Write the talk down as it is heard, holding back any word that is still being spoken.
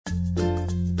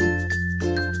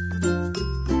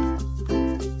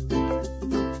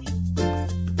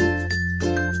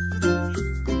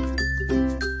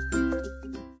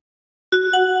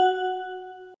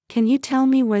Can you tell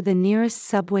me where the nearest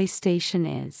subway station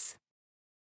is?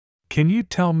 Can you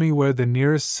tell me where the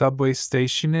nearest subway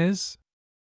station is?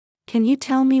 Can you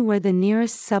tell me where the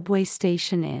nearest subway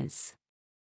station is?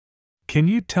 Can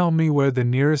you tell me where the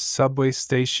nearest subway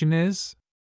station is?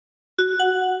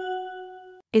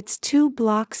 It's 2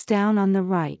 blocks down on the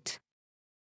right.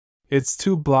 It's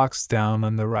 2 blocks down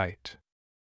on the right.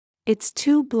 It's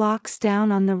 2 blocks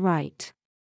down on the right.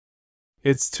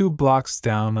 It's 2 blocks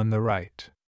down on the right.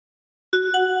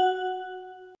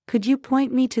 Could you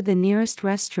point me to the nearest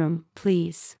restroom,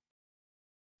 please?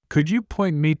 Could you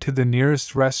point me to the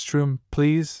nearest restroom,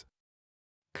 please?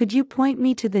 Could you point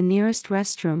me to the nearest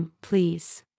restroom,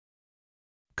 please?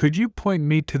 Could you point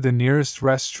me to the nearest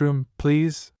restroom,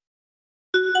 please?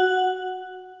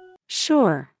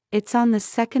 Sure, it's on the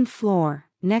 2nd floor,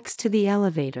 next to the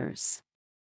elevators.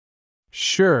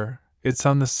 Sure, it's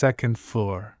on the 2nd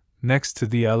floor, next to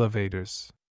the elevators.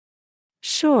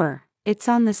 Sure, it's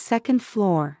on the 2nd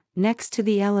floor, next to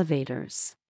the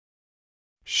elevators.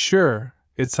 Sure,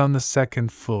 it's on the 2nd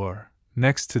floor,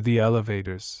 next to the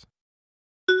elevators.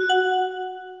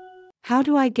 How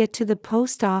do I get to the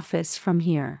post office from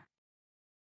here?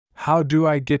 How do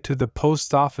I get to the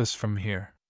post office from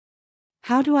here?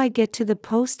 How do I get to the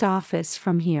post office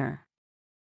from here?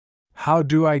 How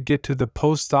do I get to the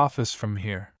post office from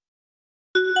here?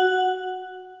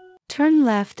 Turn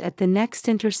left at the next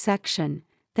intersection,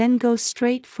 then go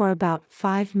straight for about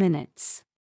 5 minutes.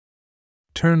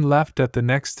 Turn left at the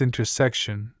next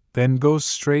intersection, then go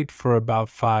straight for about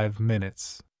 5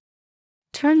 minutes.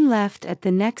 Turn left at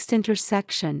the next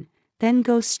intersection, then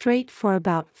go straight for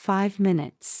about 5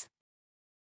 minutes.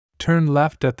 Turn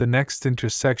left at the next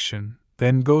intersection,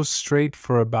 then go straight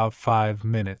for about 5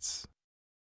 minutes.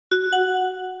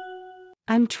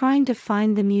 I'm trying to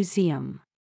find the museum.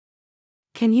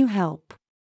 Can you help?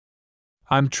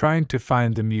 I'm trying to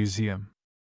find the museum.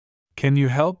 Can you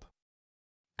help?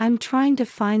 I'm trying to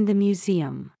find the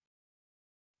museum.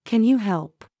 Can you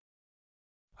help?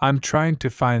 I'm trying to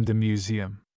find the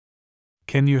museum.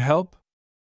 Can you help?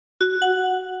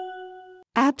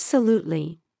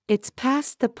 Absolutely. It's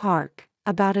past the park,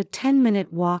 about a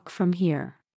 10-minute walk from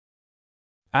here.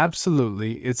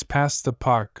 Absolutely, it's past the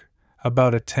park,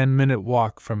 about a 10-minute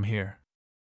walk from here.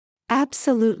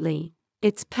 Absolutely.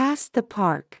 It's past the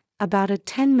park, about a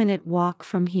 10-minute walk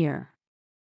from here.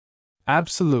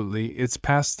 Absolutely, it's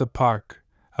past the park,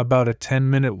 about a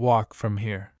 10-minute walk from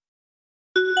here.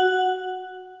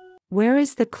 Where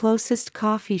is the closest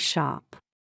coffee shop?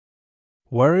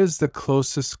 Where is the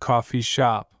closest coffee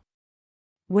shop?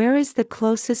 Where is the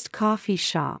closest coffee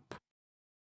shop?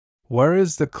 Where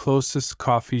is the closest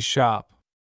coffee shop?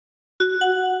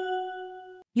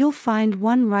 You'll find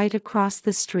one right across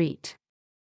the street.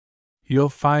 You'll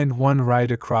find one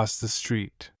right across the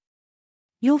street.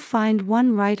 You'll find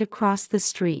one right across the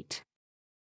street.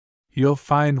 You'll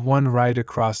find one right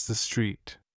across the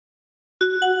street.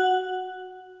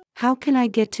 How can I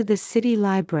get to the city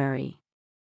library?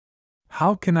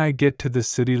 How can I get to the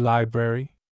city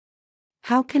library?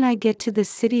 How can I get to the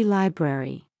city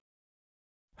library?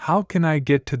 How can I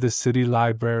get to the city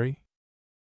library?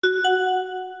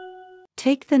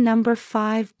 Take the number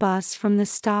 5 bus from the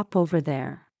stop over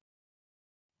there.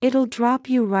 It'll drop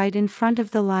you right in front of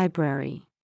the library.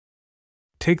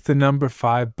 Take the number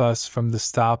 5 bus from the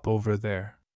stop over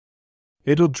there.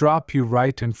 It'll drop you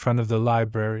right in front of the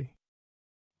library.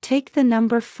 Take the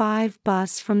number 5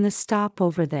 bus from the stop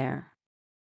over there.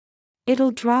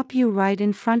 It'll drop you right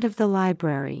in front of the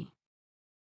library.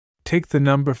 Take the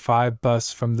number 5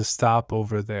 bus from the stop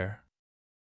over there.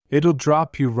 It'll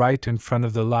drop you right in front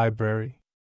of the library.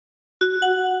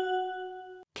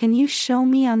 Can you show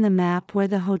me on the map where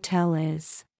the hotel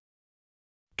is?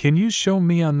 Can you show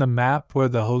me on the map where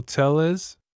the hotel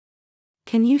is?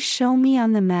 Can you show me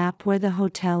on the map where the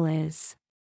hotel is?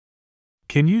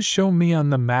 Can you show me on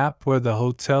the map where the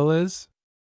hotel is?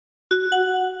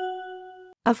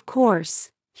 Of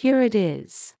course, here it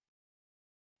is.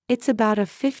 It's about a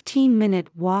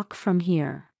 15-minute walk from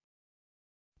here.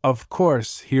 Of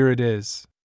course, here it is.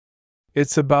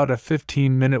 It's about a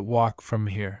 15-minute walk from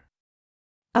here.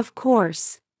 Of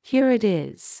course, here it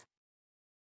is.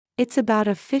 It's about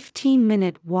a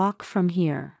 15-minute walk from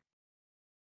here.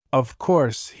 Of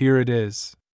course, here it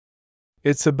is.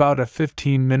 It's about a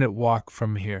 15-minute walk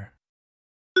from here.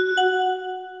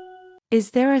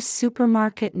 Is there a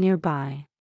supermarket nearby?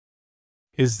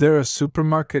 Is there a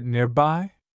supermarket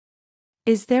nearby?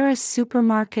 Is there a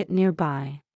supermarket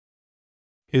nearby?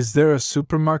 Is there a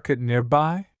supermarket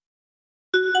nearby?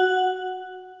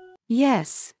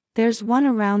 Yes, there's one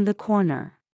around the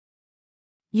corner.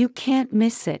 You can't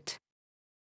miss it.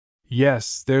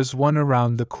 Yes, there's one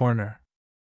around the corner.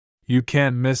 You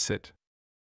can't miss it.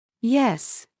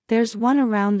 Yes, there's one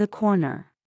around the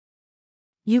corner.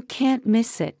 You can't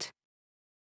miss it.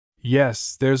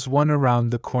 Yes, there's one around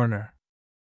the corner.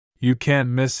 You can't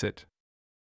miss it.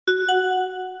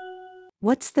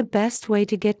 What's the best way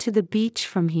to get to the beach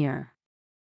from here?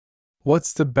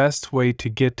 What's the best way to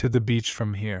get to the beach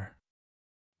from here?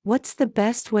 What's the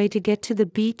best way to get to the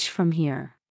beach from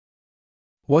here?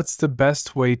 What's the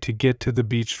best way to get to the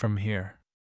beach from here?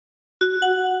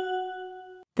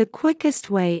 The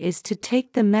quickest way is to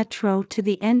take the metro to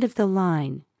the end of the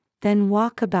line, then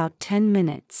walk about 10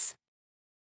 minutes.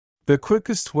 The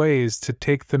quickest way is to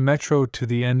take the metro to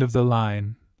the end of the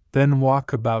line, then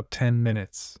walk about 10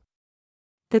 minutes.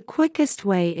 The quickest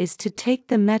way is to take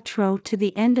the metro to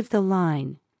the end of the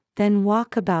line, then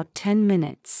walk about 10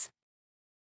 minutes.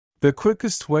 The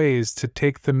quickest way is to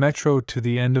take the metro to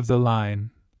the end of the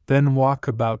line, then walk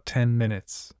about 10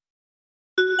 minutes.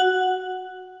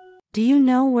 Do you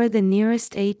know where the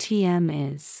nearest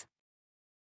ATM is?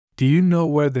 Do you know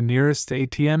where the nearest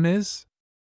ATM is?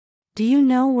 Do you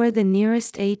know where the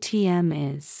nearest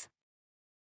ATM is?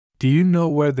 Do you know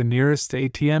where the nearest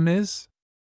ATM is?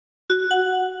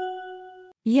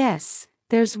 Yes,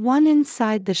 there's one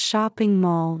inside the shopping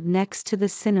mall next to the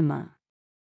cinema.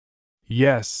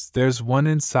 Yes, there's one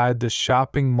inside the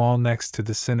shopping mall next to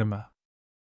the cinema.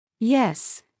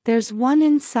 Yes, there's one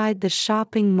inside the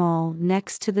shopping mall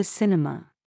next to the cinema.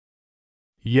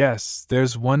 Yes,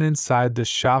 there's one inside the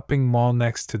shopping mall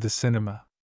next to the cinema.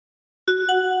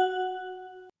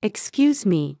 Excuse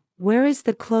me, where is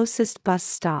the closest bus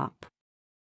stop?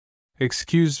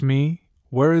 Excuse me,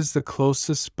 where is the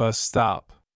closest bus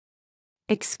stop?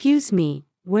 Excuse me,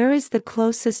 where is the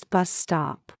closest bus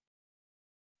stop?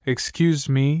 Excuse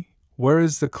me, where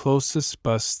is the closest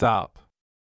bus stop?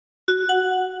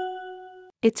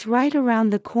 It's right around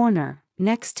the corner,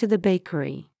 next to the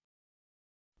bakery.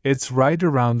 It's right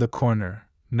around the corner,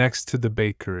 next to the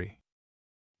bakery.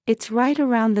 It's right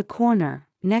around the corner,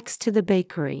 next to the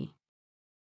bakery.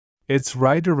 It's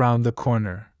right around the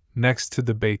corner, next to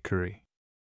the bakery.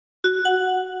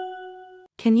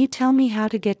 Can you tell me how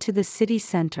to get to the city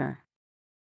center?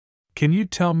 Can you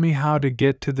tell me how to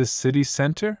get to the city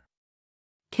center?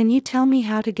 Can you tell me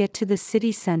how to get to the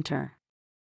city center?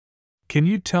 Can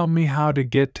you tell me how to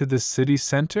get to the city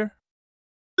center?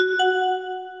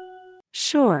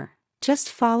 Sure, just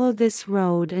follow this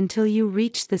road until you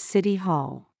reach the city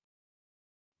hall.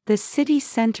 The city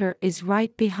center is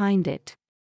right behind it.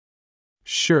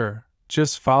 Sure,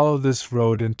 just follow this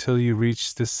road until you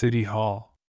reach the city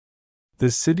hall.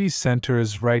 The city center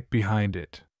is right behind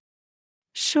it.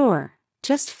 Sure,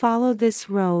 just follow this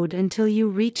road until you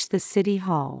reach the city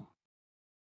hall.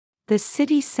 The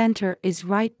city center is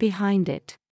right behind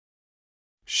it.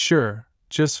 Sure,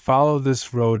 just follow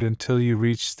this road until you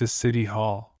reach the city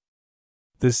hall.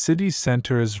 The city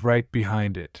center is right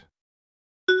behind it.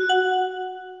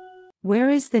 Where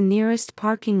is the nearest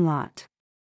parking lot?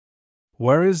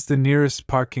 Where is the nearest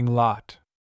parking lot?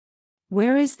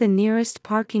 Where is the nearest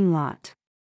parking lot?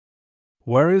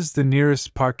 Where is the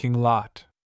nearest parking lot?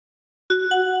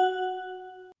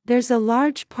 There's a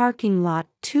large parking lot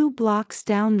 2 blocks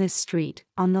down this street,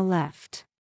 on the left.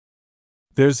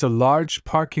 There's a large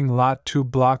parking lot 2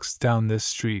 blocks down this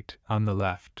street, on the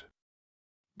left.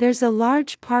 There's a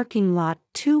large parking lot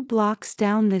 2 blocks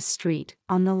down this street,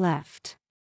 on the left.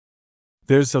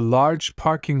 There's a large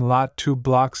parking lot 2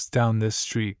 blocks down this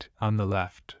street, on the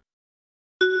left.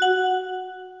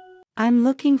 I'm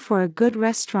looking for a good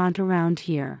restaurant around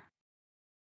here.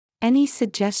 Any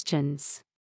suggestions?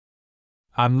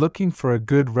 I'm looking for a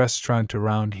good restaurant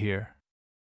around here.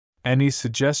 Any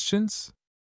suggestions?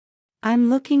 I'm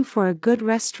looking for a good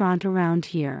restaurant around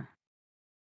here.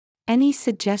 Any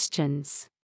suggestions?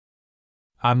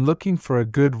 I'm looking for a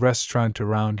good restaurant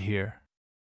around here.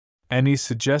 Any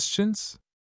suggestions?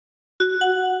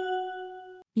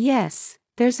 Yes,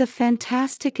 there's a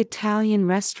fantastic Italian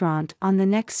restaurant on the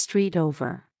next street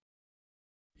over.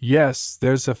 Yes,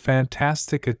 there's a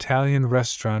fantastic Italian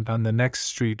restaurant on the next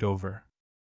street over.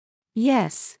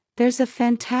 Yes, there's a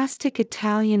fantastic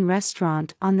Italian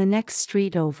restaurant on the next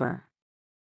street over.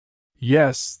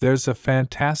 Yes, there's a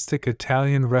fantastic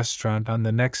Italian restaurant on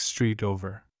the next street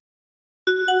over.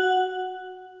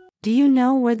 Do you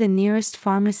know where the nearest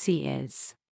pharmacy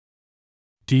is?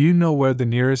 Do you know where the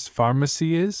nearest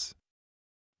pharmacy is?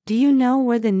 Do you know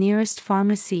where the nearest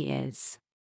pharmacy is?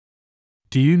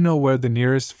 Do you know where the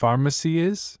nearest pharmacy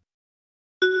is?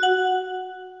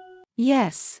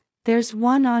 Yes, there's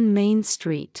one on Main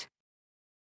Street.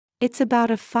 It's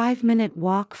about a 5-minute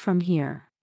walk from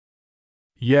here.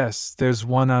 Yes, there's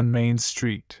one on Main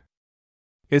Street.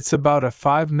 It's about a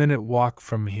 5-minute walk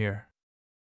from here.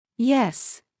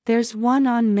 Yes, there's one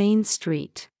on Main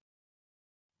Street.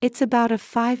 It's about a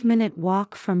 5-minute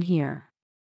walk from here.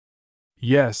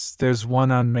 Yes, there's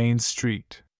one on Main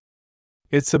Street.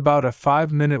 It's about a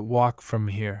 5-minute walk from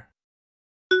here.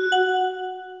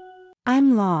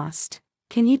 I'm lost.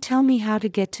 Can you tell me how to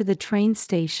get to the train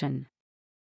station?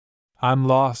 I'm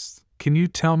lost. Can you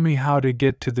tell me how to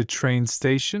get to the train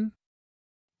station?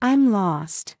 I'm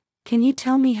lost. Can you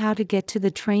tell me how to get to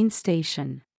the train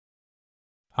station?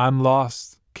 I'm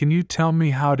lost. Can you tell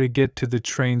me how to get to the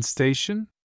train station?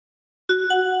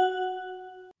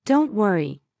 Don't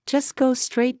worry. Just go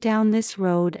straight down this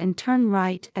road and turn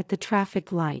right at the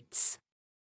traffic lights.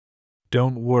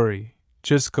 Don't worry.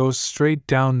 Just go straight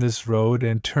down this road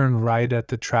and turn right at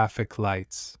the traffic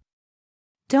lights.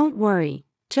 Don't worry.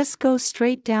 Just go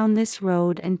straight down this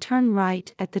road and turn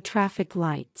right at the traffic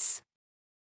lights.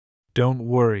 Don't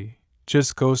worry.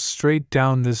 Just go straight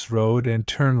down this road and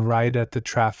turn right at the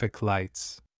traffic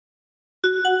lights.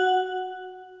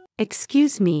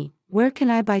 Excuse me, where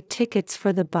can I buy tickets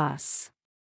for the bus?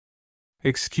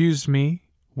 Excuse me,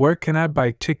 where can I buy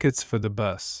tickets for the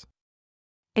bus?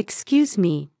 Excuse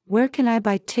me, where can I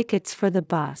buy tickets for the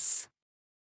bus?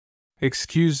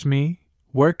 Excuse me,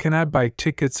 where can I buy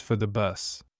tickets for the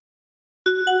bus?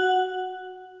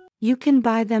 You can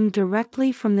buy them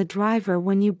directly from the driver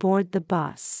when you board the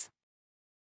bus.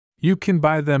 You can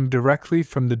buy them directly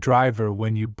from the driver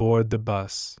when you board the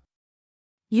bus.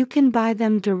 You can buy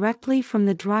them directly from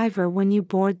the driver when you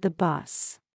board the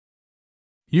bus.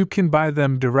 You can buy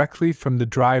them directly from the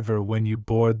driver when you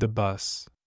board the bus.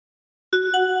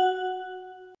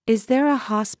 Is there a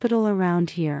hospital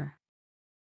around here?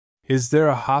 Is there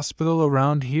a hospital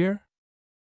around here?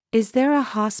 Is there a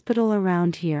hospital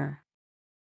around here?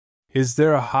 Is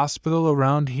there a hospital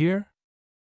around here?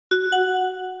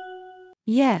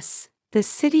 Yes, the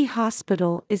city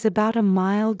hospital is about a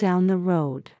mile down the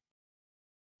road.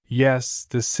 Yes,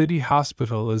 the city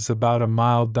hospital is about a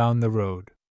mile down the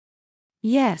road.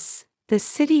 Yes, the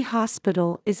city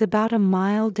hospital is about a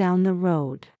mile down the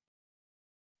road.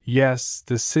 Yes,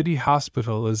 the city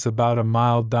hospital is about a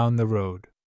mile down the road.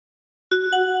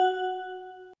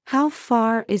 How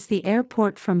far is the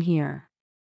airport from here?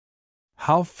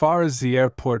 How far is the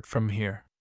airport from here?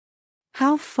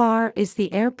 How far is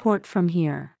the airport from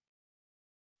here?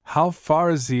 How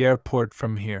far is the airport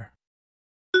from here?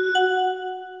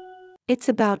 It's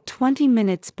about 20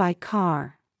 minutes by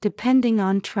car, depending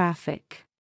on traffic.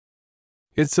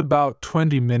 It's about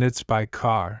 20 minutes by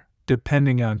car,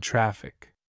 depending on traffic.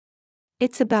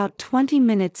 It's about 20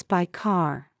 minutes by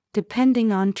car,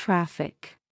 depending on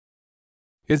traffic.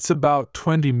 It's about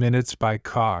 20 minutes by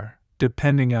car,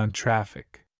 depending on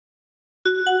traffic.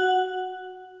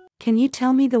 Can you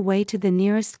tell me the way to the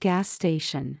nearest gas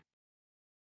station?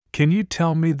 Can you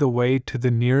tell me the way to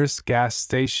the nearest gas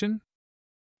station?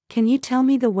 Can you tell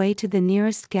me the way to the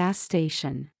nearest gas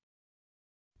station?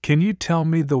 Can you tell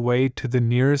me the way to the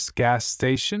nearest gas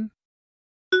station?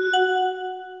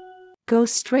 Go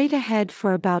straight ahead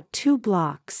for about 2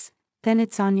 blocks, then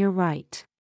it's on your right.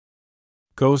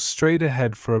 Go straight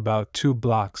ahead for about 2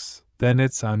 blocks, then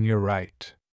it's on your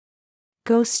right.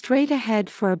 Go straight ahead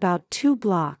for about 2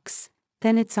 blocks,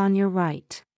 then it's on your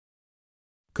right.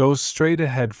 Go straight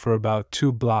ahead for about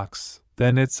 2 blocks,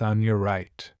 then it's on your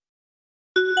right.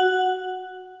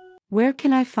 Where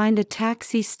can I find a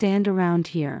taxi stand around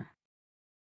here?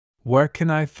 Where can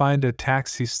I find a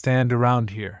taxi stand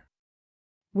around here?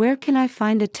 Where can I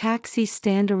find a taxi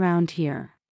stand around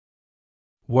here?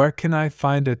 Where can I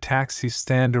find a taxi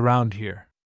stand around here?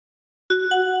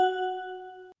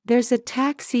 There's a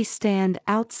taxi stand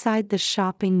outside the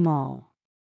shopping mall.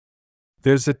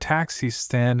 There's a taxi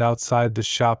stand outside the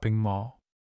shopping mall.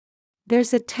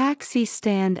 There's a taxi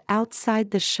stand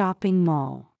outside the shopping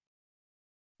mall.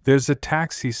 There's a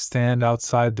taxi stand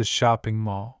outside the shopping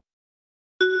mall.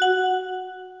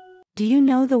 Do you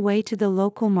know the way to the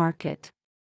local market?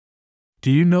 Do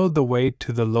you know the way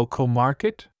to the local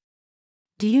market?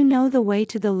 Do you know the way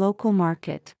to the local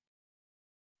market?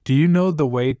 Do you know the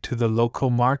way to the local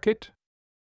market?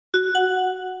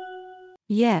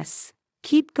 Yes,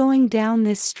 keep going down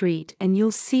this street and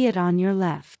you'll see it on your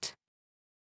left.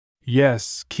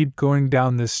 Yes, keep going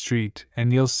down this street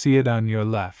and you'll see it on your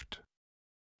left.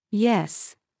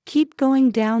 Yes, keep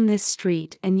going down this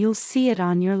street and you'll see it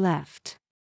on your left.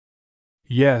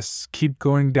 Yes, keep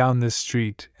going down this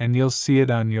street and you'll see it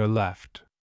on your left.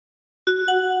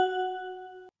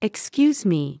 Excuse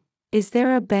me, is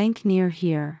there a bank near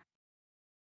here?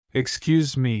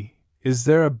 Excuse me, is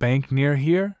there a bank near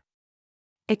here?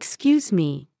 Excuse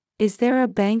me, is there a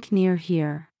bank near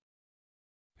here?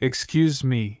 Excuse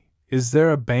me, is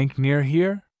there a bank near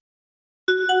here?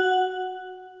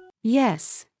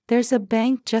 Yes, there's a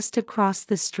bank just across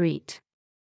the street.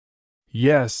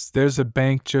 Yes, there's a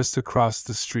bank just across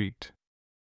the street.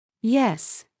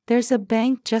 Yes, there's a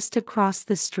bank just across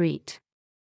the street.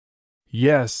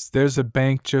 Yes, there's a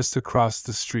bank just across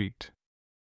the street.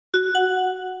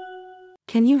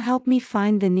 Can you help me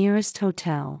find the nearest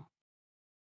hotel?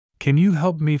 Can you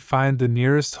help me find the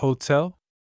nearest hotel?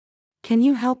 Can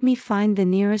you help me find the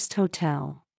nearest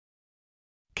hotel?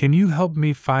 Can you help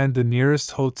me find the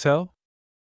nearest hotel?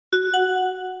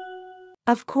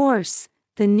 Of course,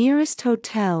 the nearest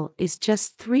hotel is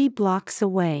just 3 blocks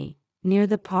away, near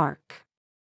the park.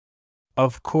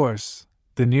 Of course,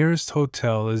 the nearest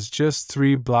hotel is just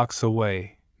 3 blocks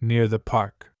away, near the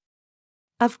park.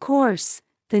 Of course,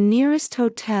 the nearest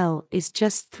hotel is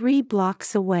just 3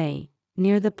 blocks away,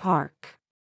 near the park.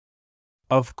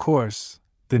 Of course,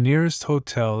 the nearest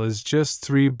hotel is just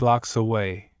 3 blocks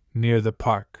away, near the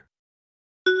park.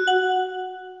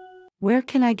 Where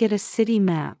can I get a city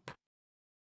map?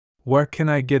 Where can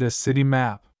I get a city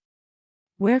map?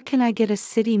 Where can I get a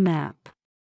city map?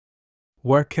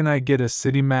 Where can I get a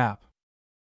city map?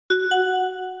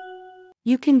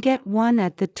 You can get one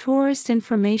at the Tourist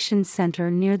Information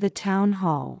Center near the town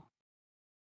hall.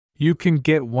 You can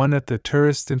get one at the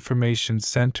Tourist Information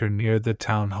Center near the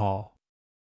town hall.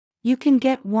 You can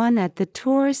get one at the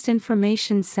Tourist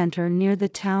Information Center near the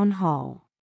town hall.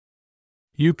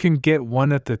 You can get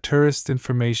one at the Tourist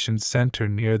Information Center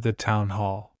near the town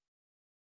hall.